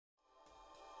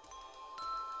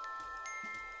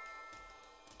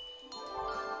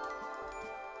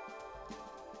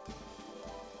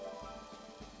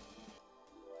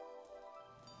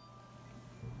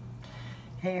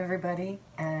Hey everybody,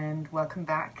 and welcome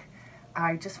back.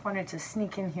 I just wanted to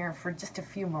sneak in here for just a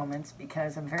few moments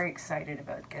because I'm very excited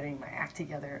about getting my act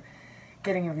together,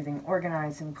 getting everything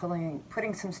organized, and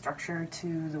putting some structure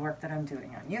to the work that I'm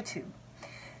doing on YouTube.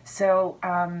 So,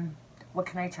 what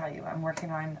can I tell you? I'm working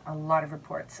on a lot of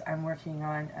reports. I'm working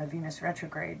on a Venus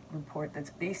retrograde report that's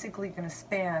basically going to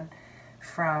span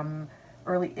from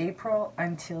early April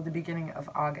until the beginning of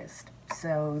August.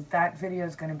 So that video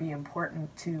is going to be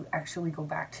important to actually go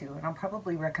back to, and I'll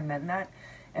probably recommend that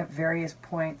at various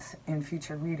points in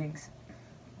future readings.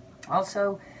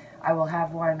 Also, I will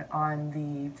have one on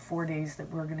the 4 days that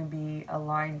we're going to be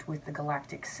aligned with the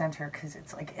galactic center, because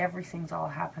it's like everything's all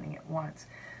happening at once.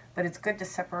 But it's good to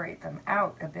separate them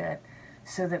out a bit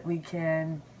so that we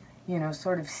can,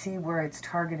 sort of see where it's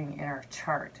targeting in our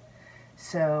chart.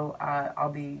 So I'll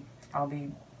be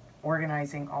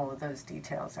organizing all of those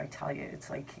details. I tell you, it's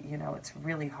like, it's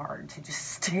really hard to just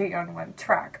stay on one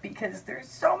track because there's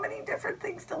so many different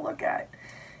things to look at.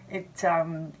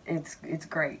 It's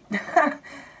great. But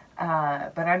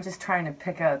I'm just trying to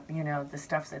pick up, the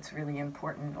stuff that's really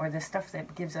important, or the stuff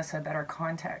that gives us a better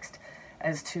context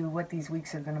as to what these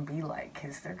weeks are going to be like,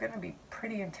 because they're going to be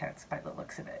pretty intense by the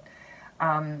looks of it.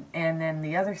 And then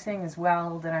the other thing as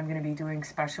well that I'm going to be doing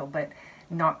special, but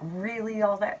not really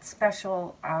all that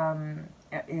special,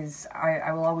 is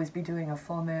I will always be doing a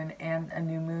full moon and a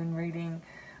new moon reading,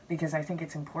 because I think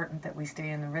it's important that we stay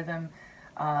in the rhythm.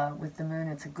 With the moon,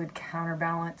 it's a good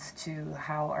counterbalance to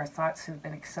how our thoughts have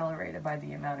been accelerated by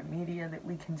the amount of media that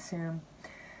we consume.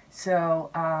 So,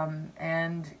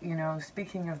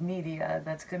 speaking of media,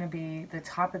 that's going to be the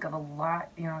topic of a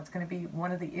lot, it's going to be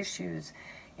one of the issues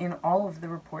in all of the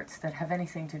reports that have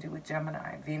anything to do with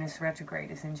Gemini. Venus retrograde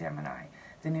is in Gemini.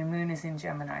 The new moon is in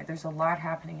Gemini. There's a lot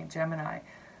happening in Gemini.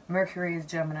 Mercury is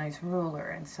Gemini's ruler,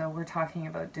 and so we're talking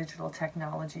about digital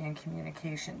technology and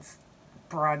communications,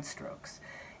 broad strokes.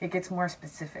 It gets more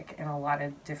specific in a lot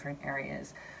of different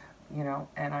areas,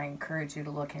 and I encourage you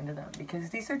to look into them,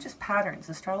 because these are just patterns.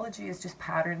 Astrology is just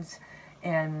patterns,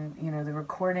 and, the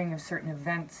recording of certain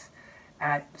events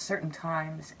at certain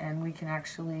times, and we can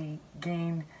actually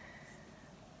gain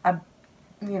a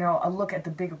look at the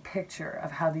bigger picture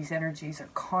of how these energies are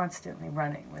constantly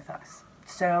running with us.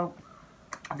 So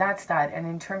that's that. And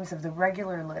in terms of the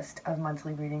regular list of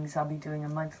monthly readings, I'll be doing a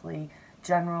monthly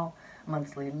general,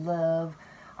 monthly love,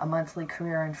 a monthly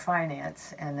career and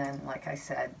finance, and then, like I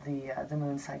said, the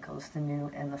moon cycles, the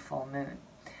new and the full moon.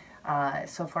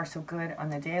 So far so good on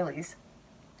the dailies,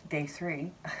 day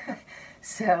 3.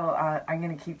 So I'm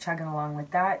going to keep chugging along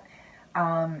with that.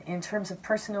 In terms of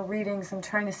personal readings, I'm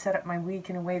trying to set up my week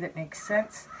in a way that makes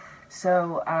sense.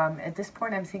 So at this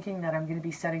point, I'm thinking that I'm going to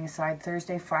be setting aside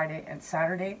Thursday, Friday, and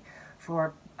Saturday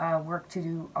for work to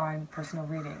do on personal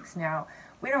readings. Now,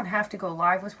 we don't have to go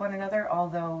live with one another,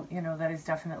 although, that is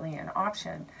definitely an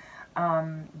option.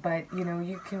 But,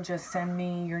 you can just send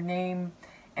me your name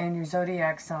and your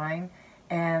zodiac sign,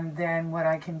 and then what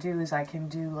I can do is I can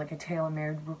do like a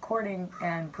tailor-made recording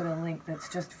and put a link that's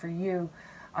just for you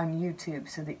on YouTube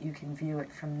so that you can view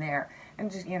it from there. And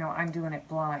just, I'm doing it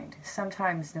blind.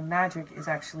 Sometimes the magic is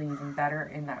actually even better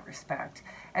in that respect.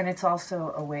 And it's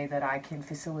also a way that I can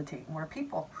facilitate more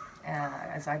people,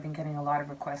 as I've been getting a lot of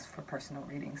requests for personal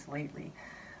readings lately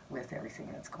with everything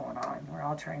that's going on. We're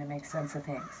all trying to make sense of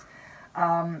things.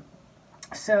 I'm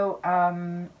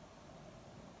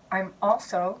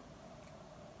also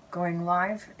going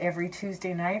live every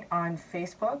Tuesday night on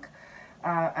Facebook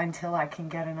until I can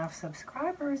get enough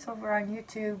subscribers over on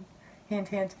YouTube. Hint,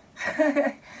 hint.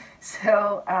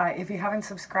 So if you haven't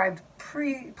subscribed,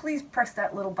 please press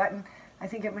that little button. I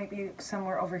think it might be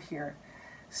somewhere over here.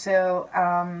 So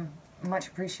much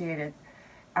appreciated.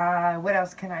 What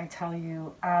else can I tell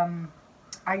you?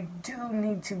 I do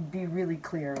need to be really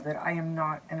clear that I am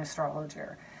not an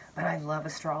astrologer, but I love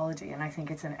astrology, and I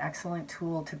think it's an excellent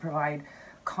tool to provide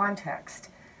context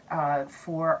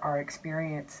for our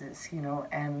experiences,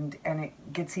 and it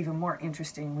gets even more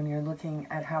interesting when you're looking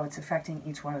at how it's affecting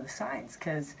each one of the signs,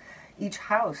 because each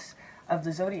house of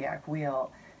the zodiac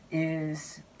wheel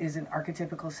is an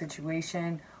archetypical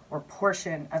situation or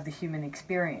portion of the human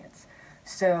experience.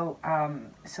 So,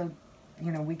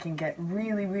 we can get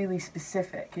really, really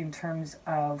specific in terms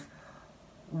of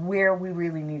where we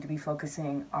really need to be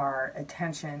focusing our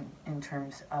attention in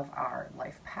terms of our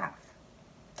life path.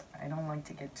 I don't like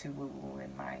to get too woo-woo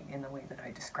in the way that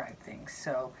I describe things.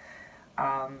 So,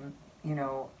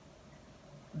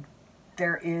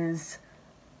 there is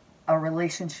a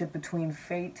relationship between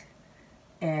fate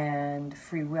and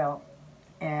free will,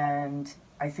 and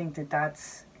I think that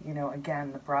that's,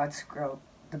 again, the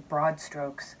broad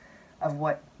strokes of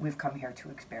what we've come here to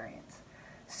experience.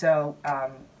 So,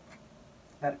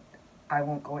 but I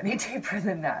won't go any deeper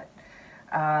than that.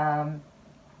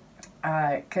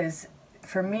 Because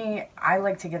for me, I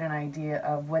like to get an idea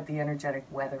of what the energetic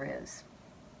weather is,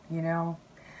 you know?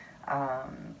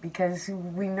 Because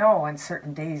we know on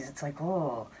certain days it's like,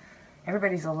 oh,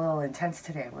 everybody's a little intense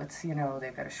today. What's, you know,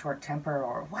 they've got a short temper,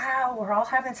 or wow, we're all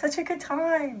having such a good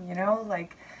time, you know?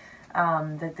 Like,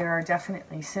 that there are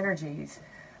definitely synergies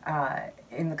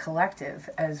in the collective,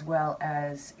 as well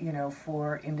as, you know,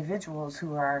 for individuals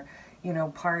who are, you know,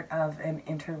 part of an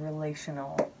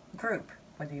interrelational group,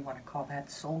 whether you want to call that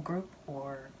soul group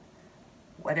or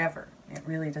whatever. It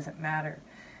really doesn't matter.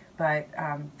 But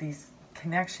these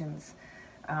connections,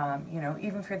 you know,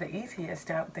 even for the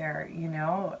atheist out there, you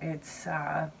know, it's,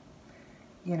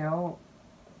 you know,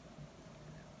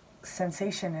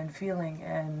 sensation and feeling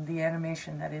and the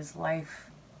animation that is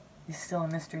life is still a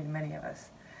mystery to many of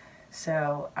us.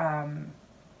 So,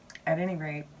 at any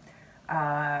rate,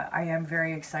 I am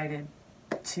very excited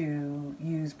to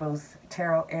use both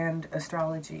tarot and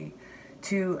astrology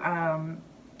to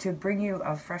bring you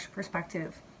a fresh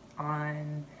perspective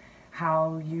on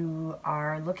how you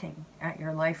are looking at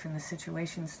your life and the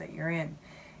situations that you're in.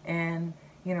 And,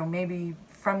 you know, maybe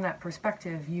from that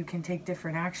perspective, you can take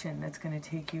different action that's going to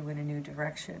take you in a new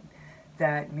direction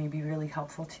that may be really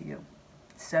helpful to you.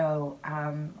 So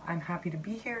I'm happy to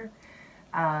be here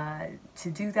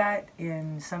to do that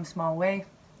in some small way.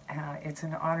 It's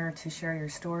an honor to share your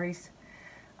stories,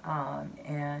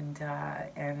 and I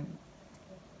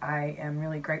am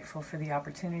really grateful for the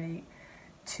opportunity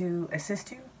to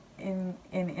assist you in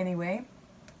any way,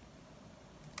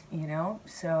 you know.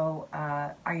 So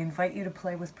I invite you to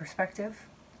play with perspective,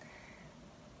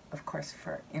 of course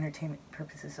for entertainment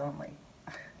purposes only.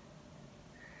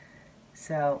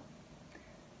 So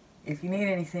if you need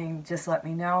anything, just let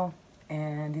me know,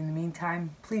 and in the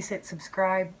meantime, please hit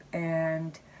subscribe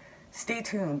and stay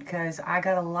tuned, because I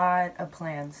got a lot of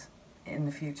plans in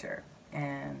the future,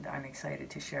 and I'm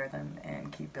excited to share them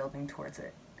and keep building towards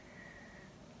it.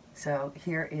 So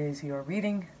here is your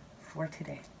reading for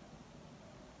today.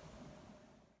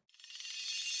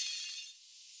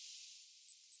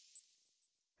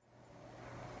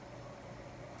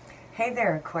 Hey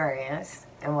there, Aquarius,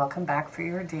 and welcome back for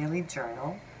your daily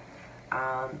journal.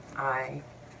 I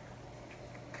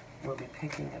will be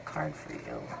picking a card for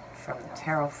you from the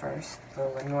tarot first, the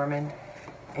Lenormand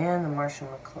and the Marshall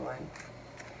McLuhan.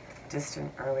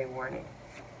 Distant early warning.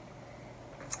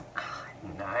 Ah,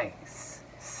 nice.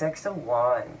 6 of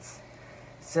Wands.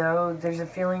 So there's a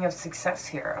feeling of success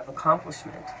here, of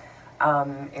accomplishment.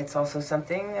 It's also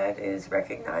something that is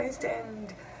recognized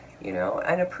and, you know,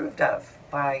 and approved of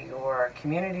by your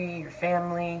community, your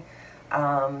family.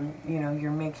 You know,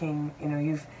 you're making, you know,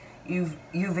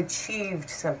 you've achieved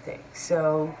something.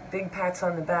 So big pats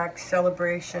on the back,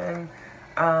 celebration.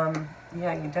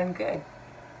 Yeah, you've done good.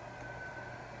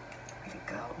 Way to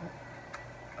go,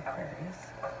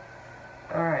 Aquarius.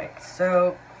 All right,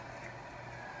 so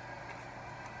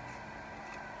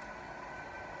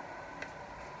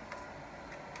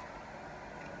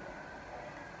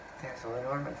there's a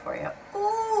Lenormand for you.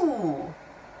 Ooh,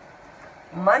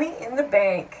 money in the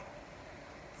bank.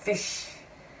 Fish.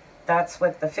 That's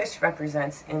what the fish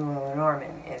represents in the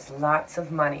Lenormand, is lots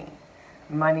of money.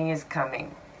 Money is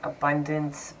coming.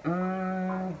 Abundance,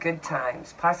 good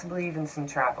times, possibly even some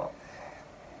travel.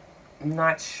 I'm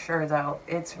not sure though.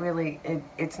 It's really,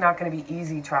 it's not going to be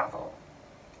easy travel.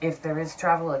 If there is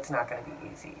travel, it's not going to be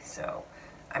easy. So,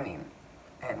 I mean,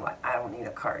 and what? I don't need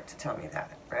a card to tell me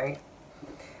that, right?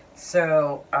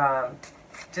 So,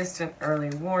 distant early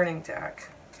warning deck.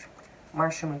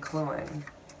 Marshall McLuhan.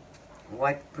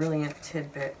 What brilliant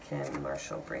tidbit can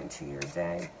Marshall bring to your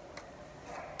day?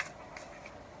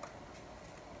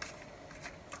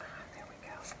 There we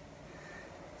go.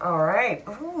 All right.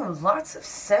 Ooh, lots of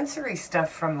sensory stuff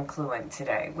from McLuhan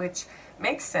today, which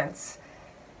makes sense.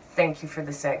 Thank you for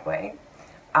the segue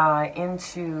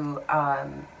into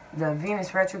the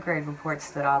Venus retrograde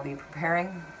reports that I'll be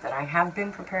preparing, that I have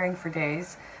been preparing for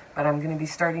days, but I'm going to be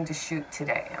starting to shoot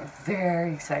today. I'm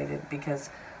very excited because,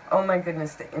 oh my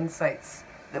goodness, the insights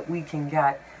that we can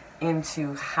get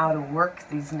into how to work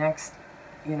these next,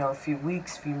 you know, few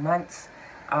weeks, few months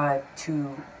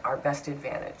to our best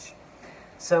advantage.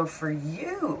 So for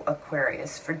you,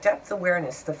 Aquarius, for depth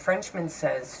awareness, the Frenchman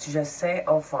says, je sais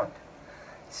au fond.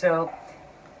 So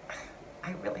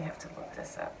I really have to look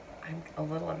this up. I'm a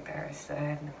little embarrassed that I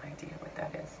have no idea what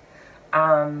that is.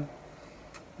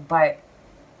 But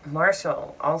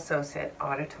Marshall also said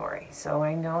auditory, so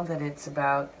I know that it's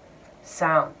about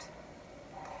sound.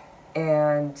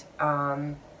 And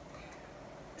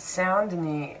sound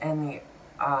and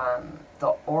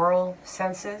the oral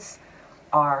senses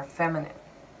are feminine,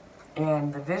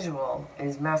 and the visual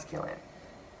is masculine.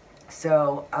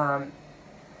 So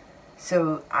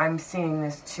so I'm seeing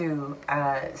this too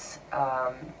as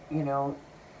you know,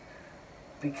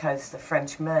 because the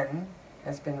Frenchman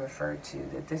has been referred to,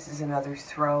 that this is another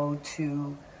throw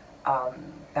to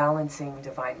balancing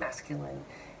divine masculine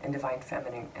and divine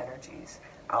feminine energies.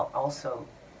 I'll also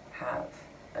have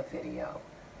a video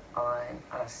on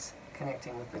us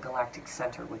connecting with the Galactic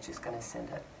Center, which is going to send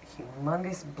a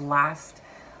humongous blast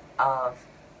of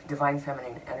divine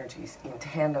feminine energies in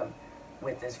tandem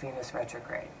with this Venus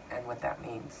retrograde, and what that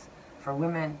means for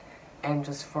women and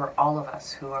just for all of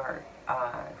us who are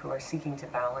seeking to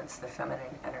balance the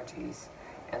feminine energies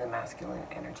and the masculine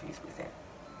energies within.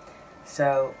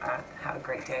 So have a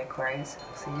great day, Aquarius.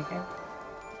 I'll see you again.